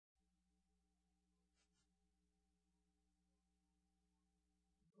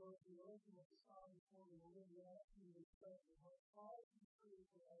looking at the side for the little asking the question, what caused the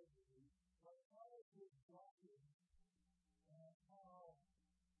spiritual energy, what caused his blocking, and how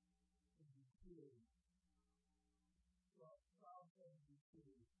to be cured. So, how can be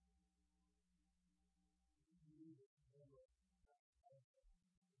cured? You need it to remember.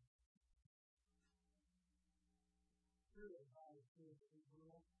 Cured by the Spirit of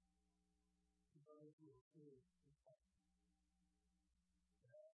Israel to those who are cured in fact.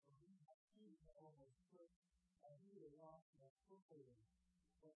 Almost put a heater off that quickly,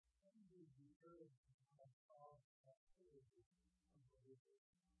 but changes the earth and cause activity of the river.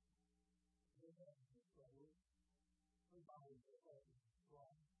 They have the soul, somebody that has a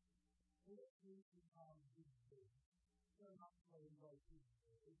strong. It is becomes easy. They're not playing by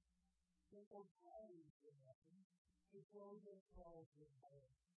people. They will always do nothing. They throw themselves in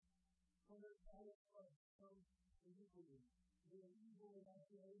bed. When they're all from iniquity, their evil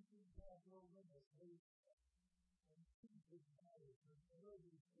imaginations have no limit. They is better than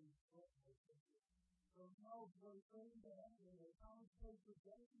everything else. So now they bring back and they constantly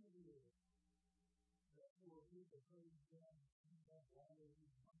possession of you. Therefore, people praise them and that water is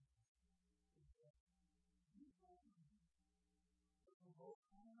money. You know, the whole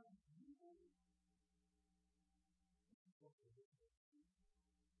time, you know,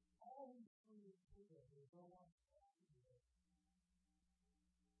 all these things together, they go on together.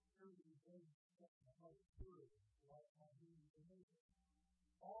 Every day, like purity, like Hardening the nation.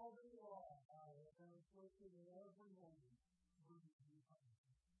 All day long, I have spoken in every morning, brings me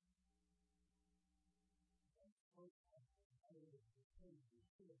home. That's what I say is the thing you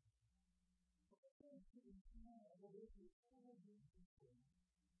should. But the thing is, that if you follow these people,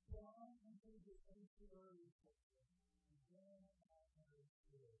 fly into the sanctuary section, and then I have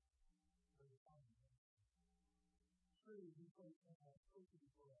good for the family. True, you place them at cooking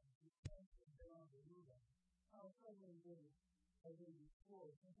for them, you place them down the river. How someone would have been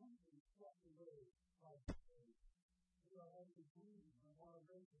destroyed, and one of them swept away by the sea. You are only breathing on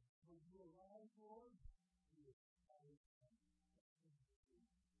moderation. When you arrive, Lord, you are always coming.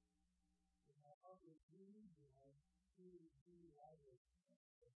 In my other dreams, you have to be either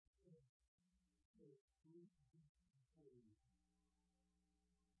to sleep before you.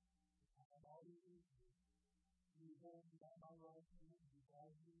 I have always been you hold me by my right hand, you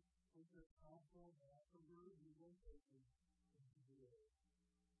guide me with your counsel, and afterward you will take me into the air.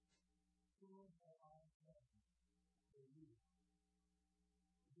 Sure that I am for you.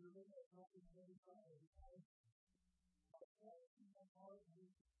 If you're in a broken day by a life, I trust in my heart and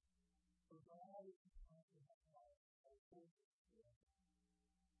for God is my life. I worship you.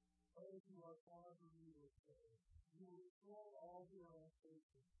 Oh, you are Father, you will say. You will restore all who are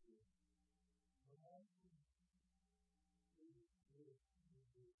unfaithful to you. But I can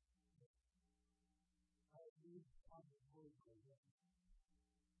I need on the word for them.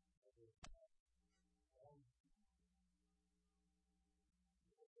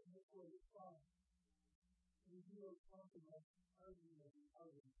 This way it's fine. We do something like arguing and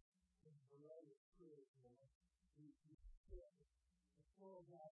others in the way of spiritual. We the flow of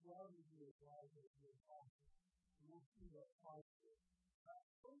that love is your life as your pastor. And we'll see what fight is.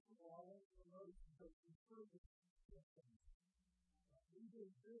 First of all, I want to notice that the service systems. These are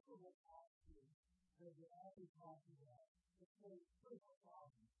difficult options that the author talks about. It's a critical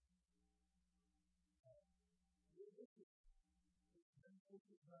problem. This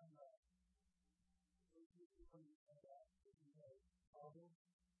is done well. This is done well. This is a problem.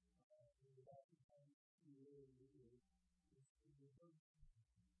 And the author comes to you and you do. This is the first thing.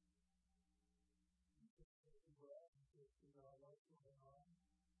 This is what I think is our life going on.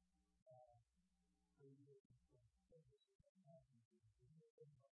 So you get this from service and happens.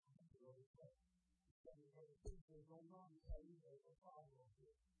 There's no long study, there's a problem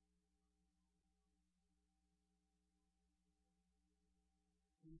here.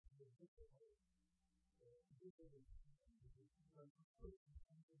 These are the difficult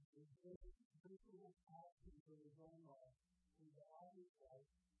difficult options for his own life in the obvious life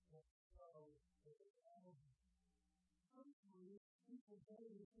that show that the challenge. Personally, people go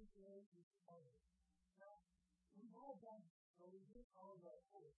to situations of others. Now, we've all done it, so we get all of our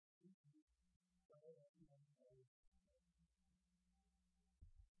hope.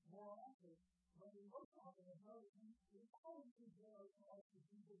 More often, when we look on the Americans, we always compare ourselves to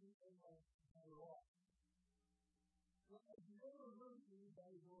people who are like better off. But have you ever heard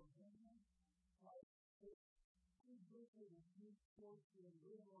anybody go opinion? Like, who's looking at new sports and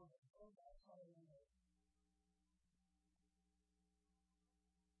live on a boat outside of the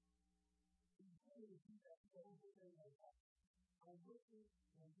you can't do that over there like that. I'm looking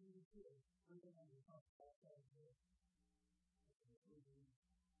and being here. We're going to talk about that here.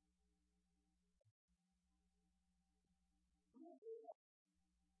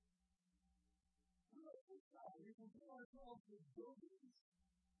 We compare ourselves with buildings.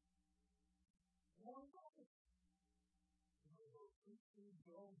 One life. We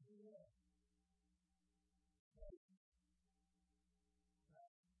don't do that.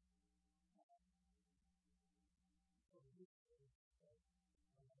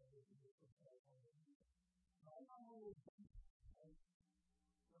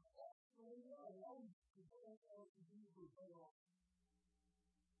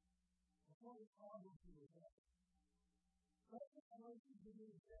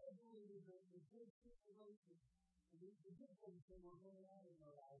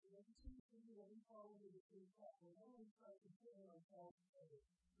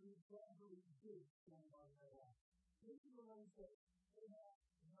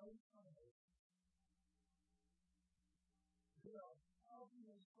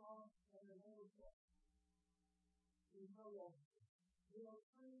 They are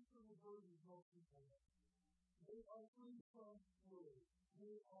free from the burden of most people. They are free from worry.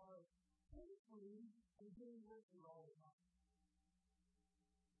 They are free from being wicked all the time.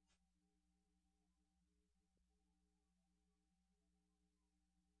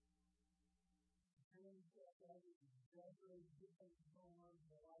 And that is exaggerated difference going on in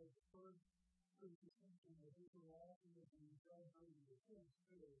the life of the first distinction that they were often with an exaggerated defense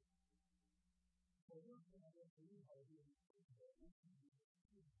too. So one thing I don't believe I do is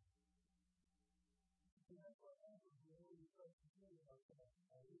and that's what happens when we start to think about that.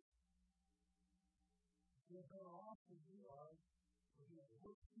 And how often we are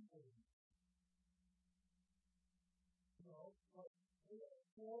with people. You know, like we are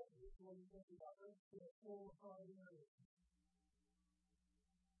full when we think about it, we are full of hard areas.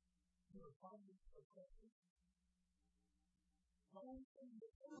 We are finding our questions. The only thing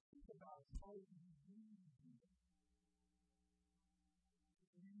that we think about is how we can do it.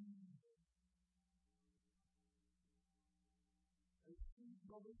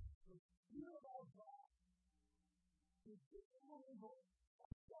 But we hear about God. We think about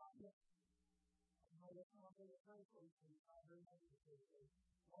God. The translation I very much appreciate.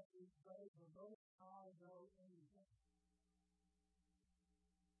 That is better than most I know anything.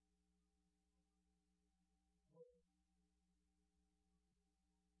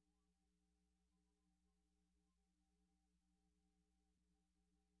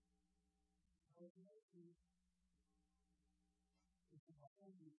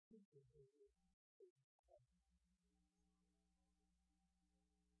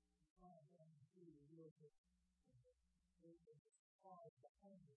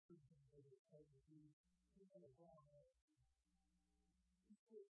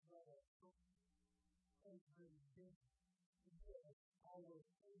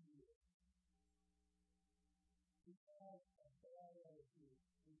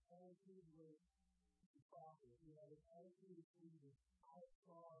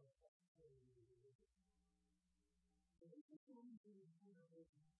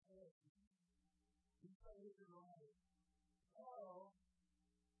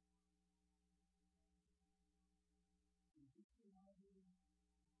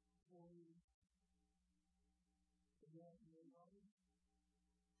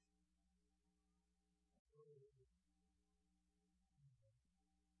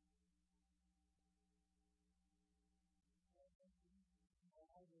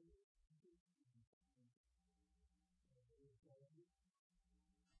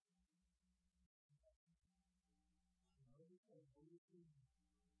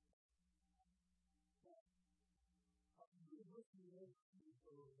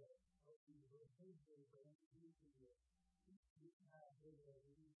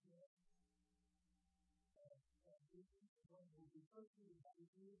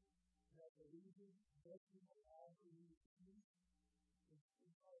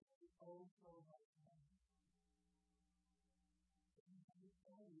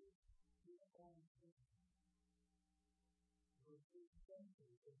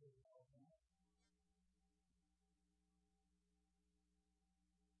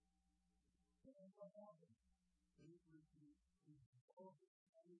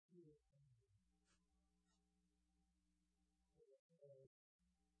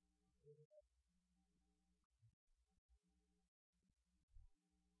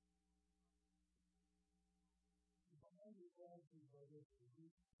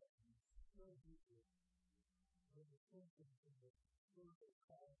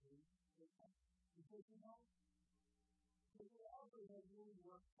 the author has really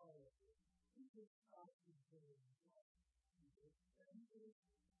worked hard. He just stopped his doing what he did. And he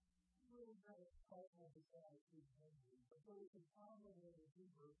really had a cycle besides his memory. But there was a common way to do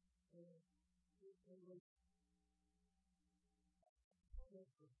it, and it was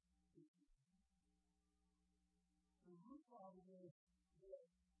different. The root problem is that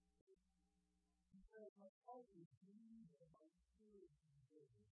because my heart is grieved and my spirit is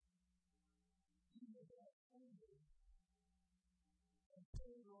bitter. He was that tender. And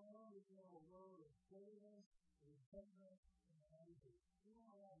carried around with a load of bitterness, resentment, and anger. You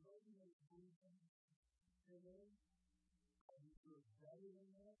know how those make reason today? And you're better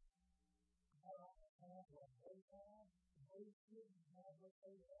than that? How I have what they have? They shouldn't have what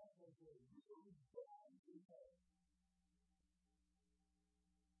they have. They were really bad people.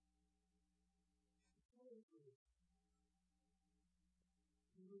 Slavery.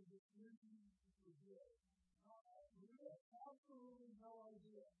 He was refusing to forgive. We have absolutely no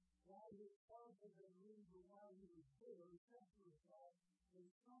idea why his father had moved or why he was bitter, except for the fact that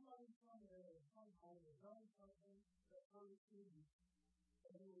somebody somewhere at some point had done something that hurt him,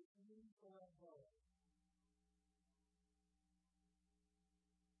 and he was committed for that blow.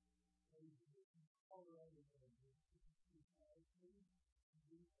 And he was all around the world. He tried to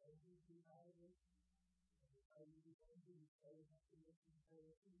do everything out of it. And he was going to say that he was in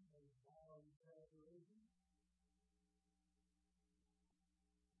therapy, and he was on terrorism.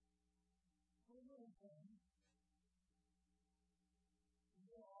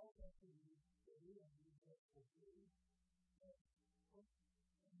 We all have to be free and be grateful to. And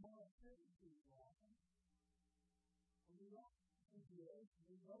more certainty happens. And we don't forgive,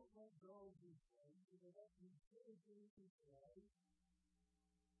 we don't let go of these things, we don't consider these things.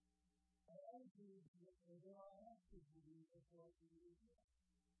 And as we do, there are answers to these before we do it.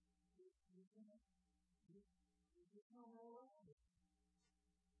 There's no way around it.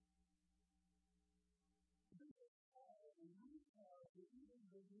 Even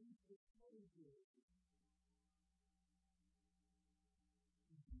beneath the slavery.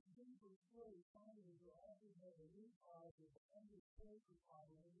 People say finally the author of the new Bible understood the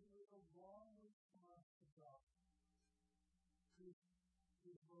Bible and it was a wrong response to God. His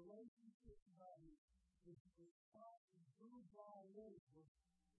relationship to God, his response to who God is was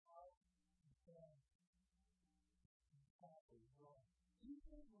out and exactly wrong.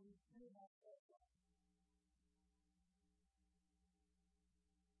 Even when we say about that God,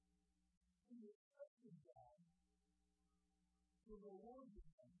 he accepted God to reward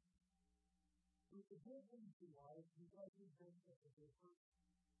him with the good things he was because he'd been such a good person.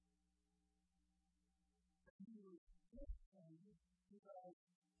 And he was good things because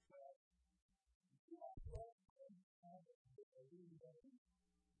he had love and habit of being better.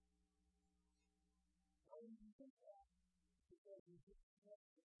 Why did he think that? Because he didn't accept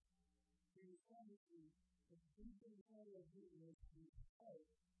it. He was trying to deepen the way of goodness to his heart,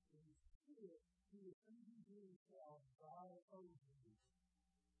 and his spirit, he was thinking to himself, God owes me.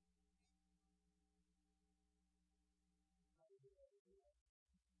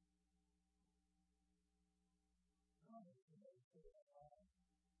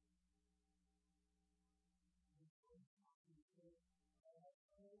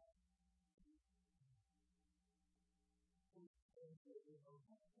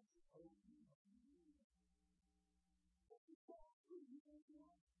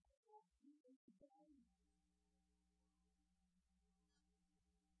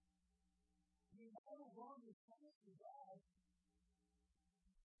 You no longer trust in God.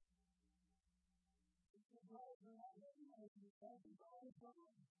 Because God is not recognizing you as God is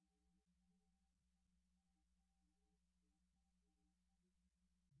God.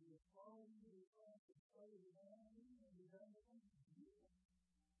 You are following the path of God and you don't want to do it.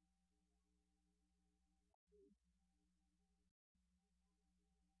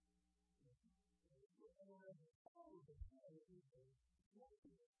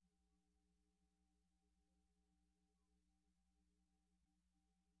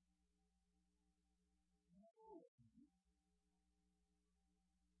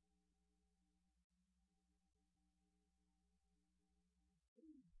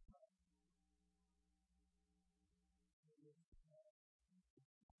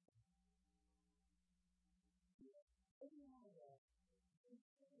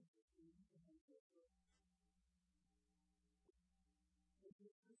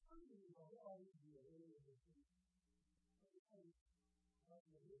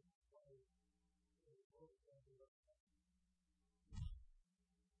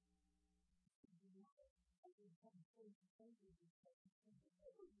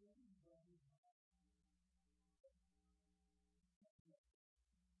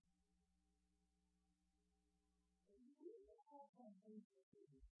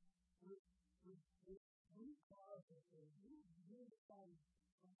 We cause it, we decide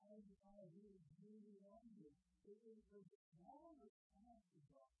from time to time who is really on you. It is a small response to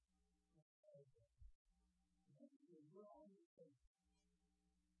God. Basically, we're all the same.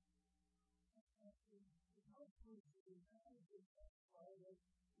 The most proof is the manager that follows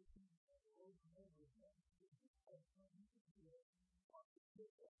the people over and over again. It's just like when you can do it, what to do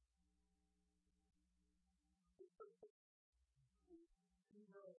it. You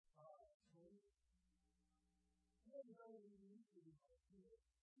know, everybody we need to be like this.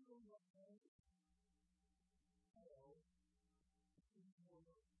 You don't know how to tell more.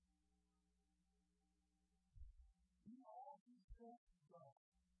 We all respect God.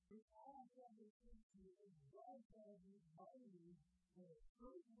 We all have the issue of God has his body in a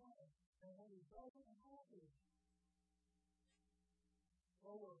certain way, and when he doesn't have it,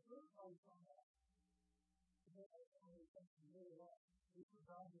 well, we're hurt by that. But I don't know if you know that. We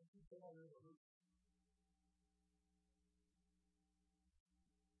forgot to keep it out of the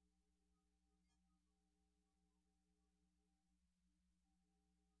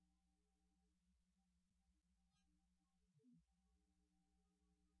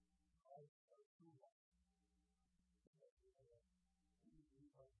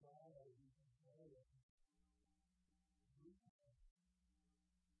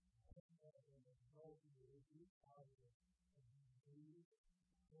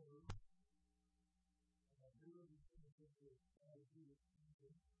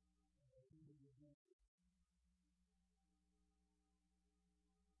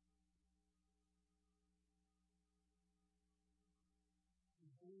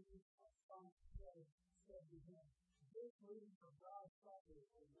said to him, this waiting for God's Father,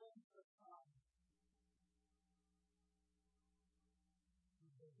 and waiting for time.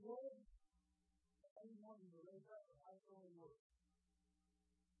 The Lord, anyone who raised up the high holy word.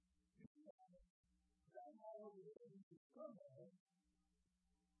 That all the things to come of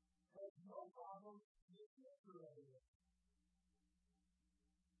has no problem with the picture of it.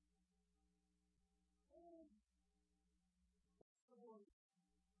 And someone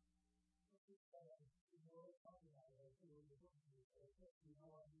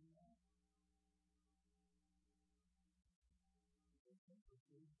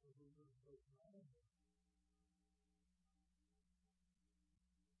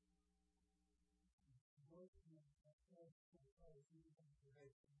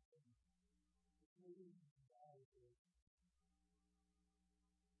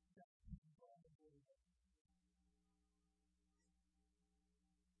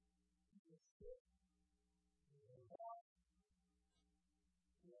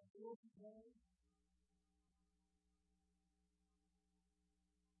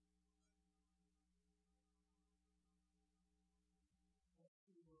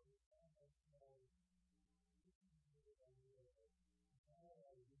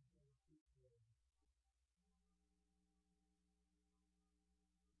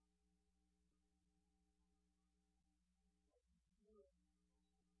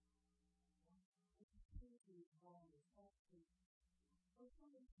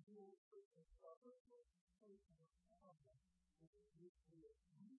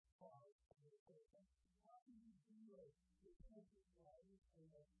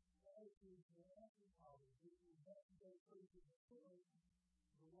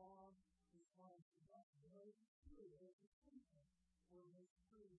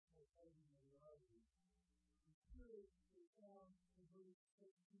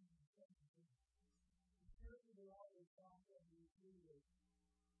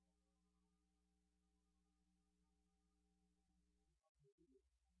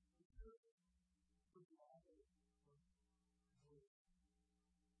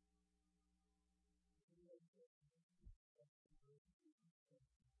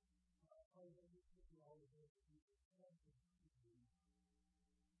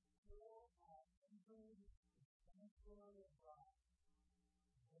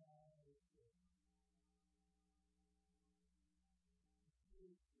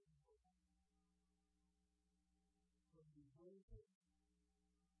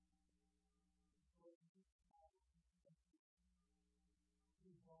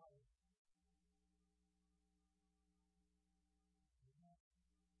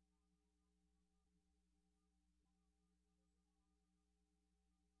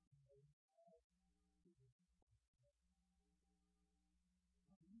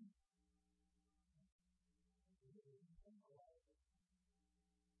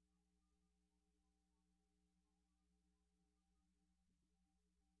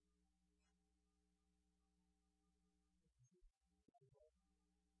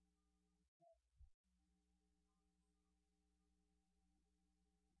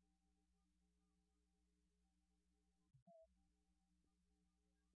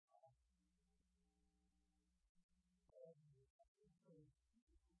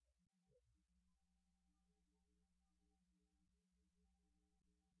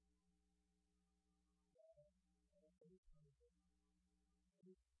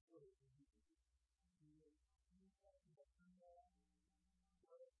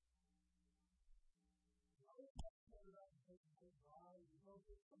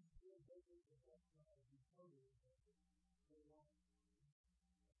It's basically the best of the totally they want.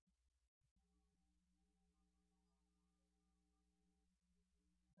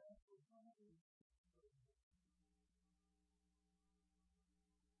 That's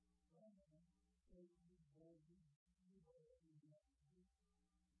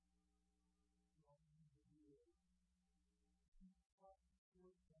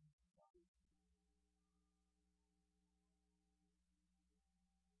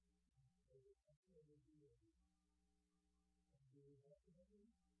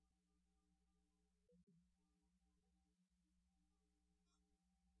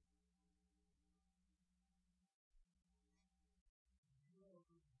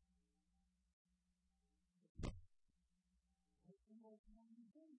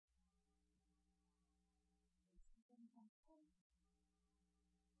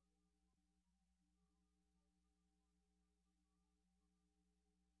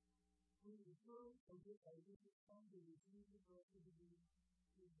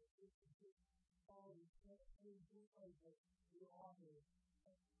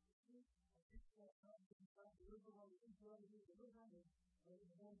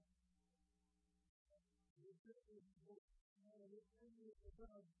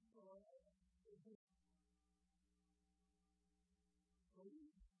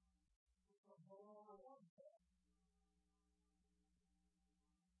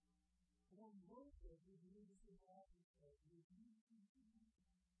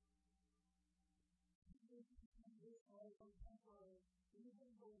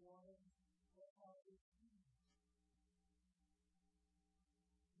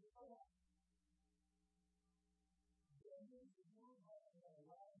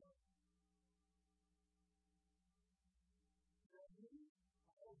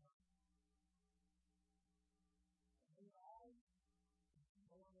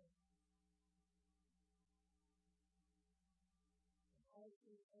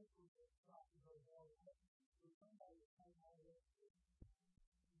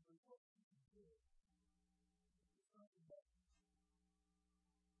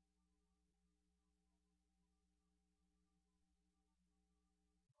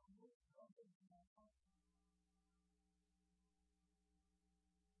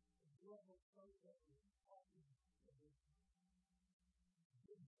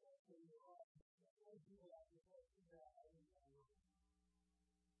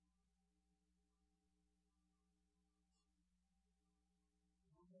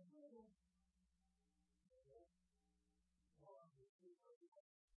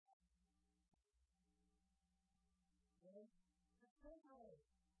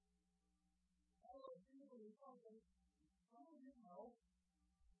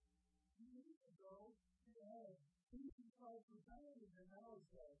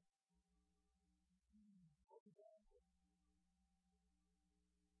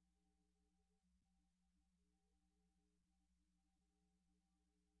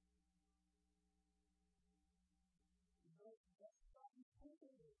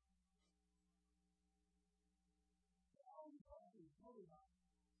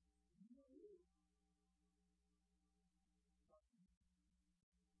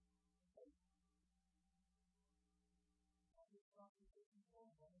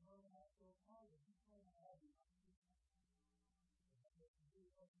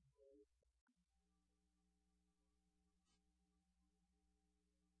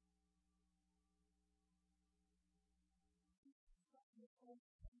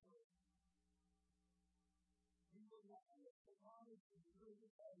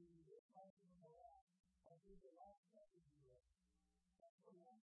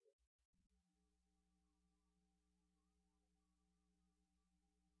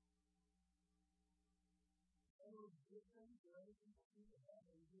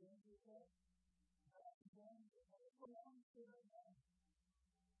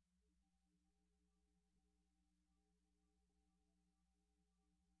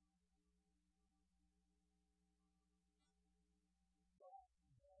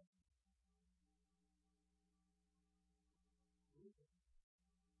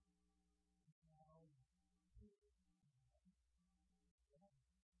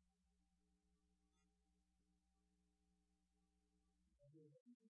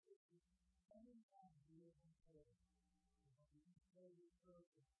somebody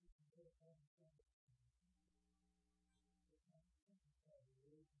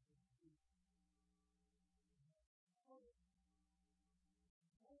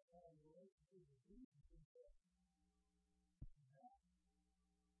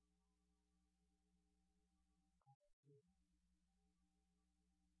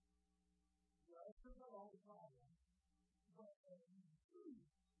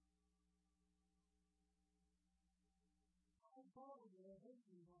probably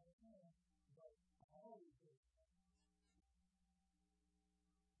eventually want to have, but I always do.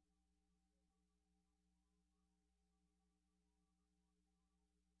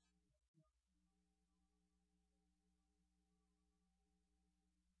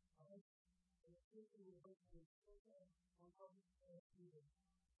 I think it's simply a book that is spoken on public even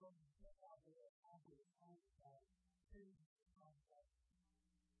from the step out of the obvious hindsight, change the concept,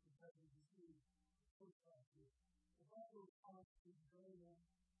 because of the see first practice. The Bible response to Jonah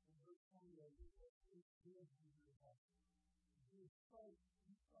in verse 28 is what is good to your heart. He spoke,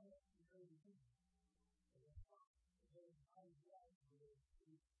 he spoke to your beginning. And the top of those eyes right for those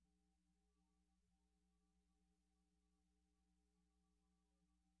speech.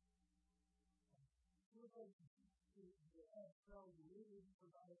 We're going to the NFL really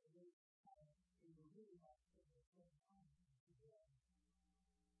provide a way in the really like to the same time to the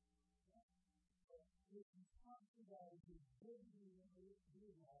if you start to that, if you really need to do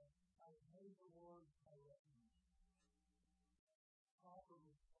that, I pray the Lord by refuge. Proper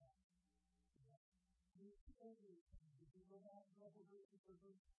response. You go back to Revelation for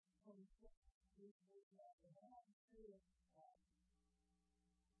verse 26, you say that the Holy Spirit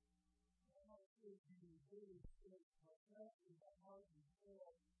is being really sick, but that is the heart and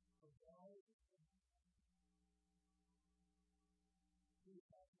soul of God. He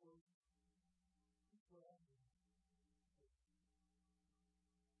has worked forever.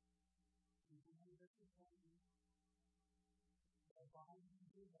 You believe that the body, the body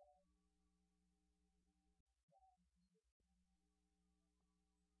is that.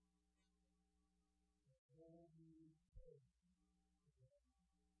 Holy Spirit.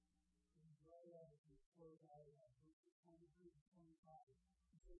 In Isaiah, he quotes out of verses 23 and 25.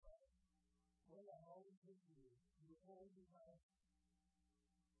 He says, "What I always do to you, you hold me back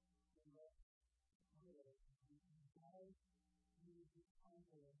and let me know. You guide me to be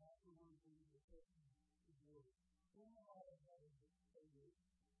humble, and afterwards when you take me to glory. Then all of that is for you.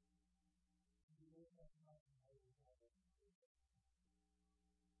 You make that mountain out of water."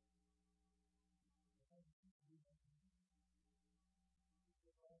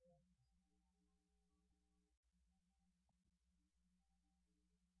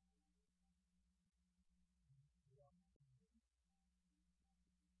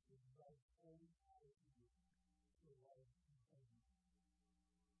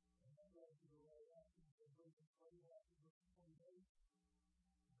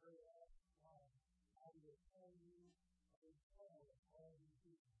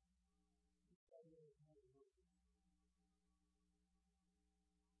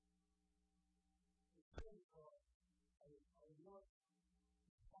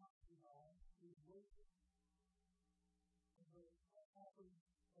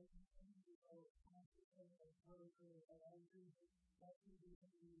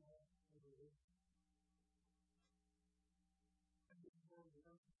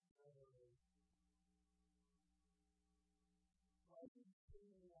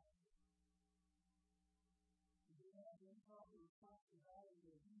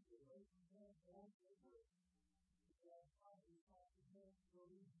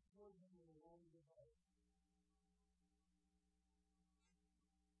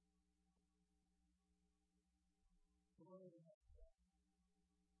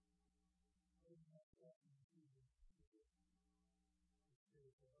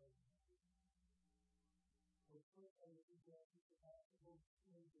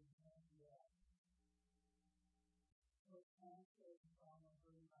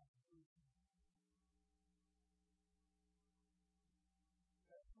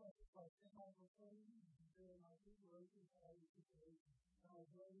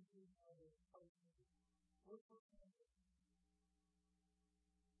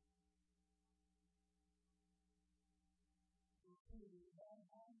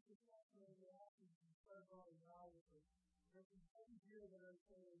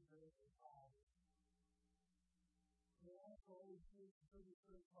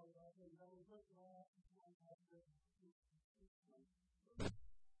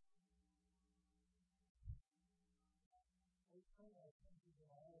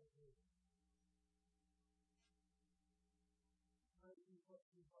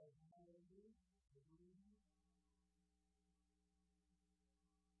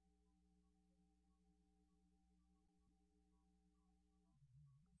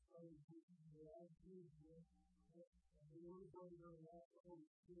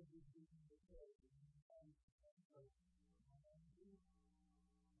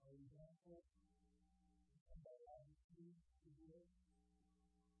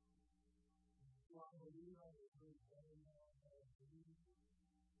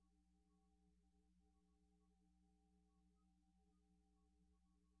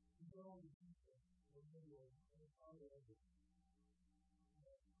 world and part of it.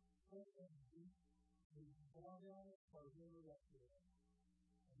 First of all, the bottom of the electorate.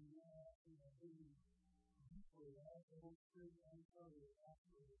 And now, in the belief, people have the whole spirit and other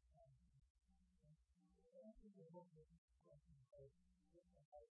after the time. After the book of instruction, I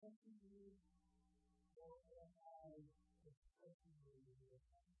something new or am I expressing the